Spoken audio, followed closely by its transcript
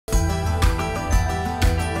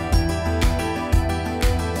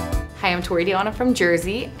I'm Tori Deal, I'm from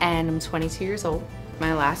Jersey, and I'm 22 years old.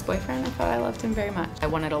 My last boyfriend, I thought I loved him very much. I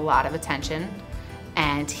wanted a lot of attention,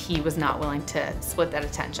 and he was not willing to split that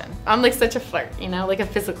attention. I'm like such a flirt, you know, like a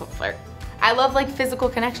physical flirt. I love like physical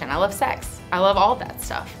connection. I love sex. I love all that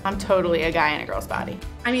stuff. I'm totally a guy in a girl's body.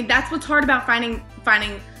 I mean, that's what's hard about finding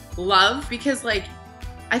love, because like,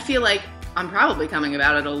 I feel like I'm probably coming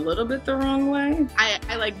about it a little bit the wrong way.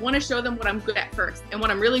 I like want to show them what I'm good at first, and what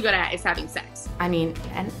I'm really good at is having sex. I mean,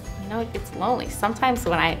 and you know, it's lonely. Sometimes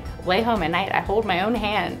when I lay home at night, I hold my own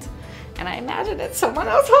hand, and I imagine it's someone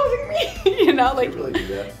else holding me. You know, like, really do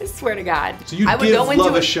that? I swear to God. So you I would give go into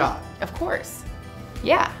love a shot? Of course.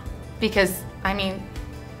 Yeah, because I mean,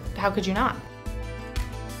 how could you not?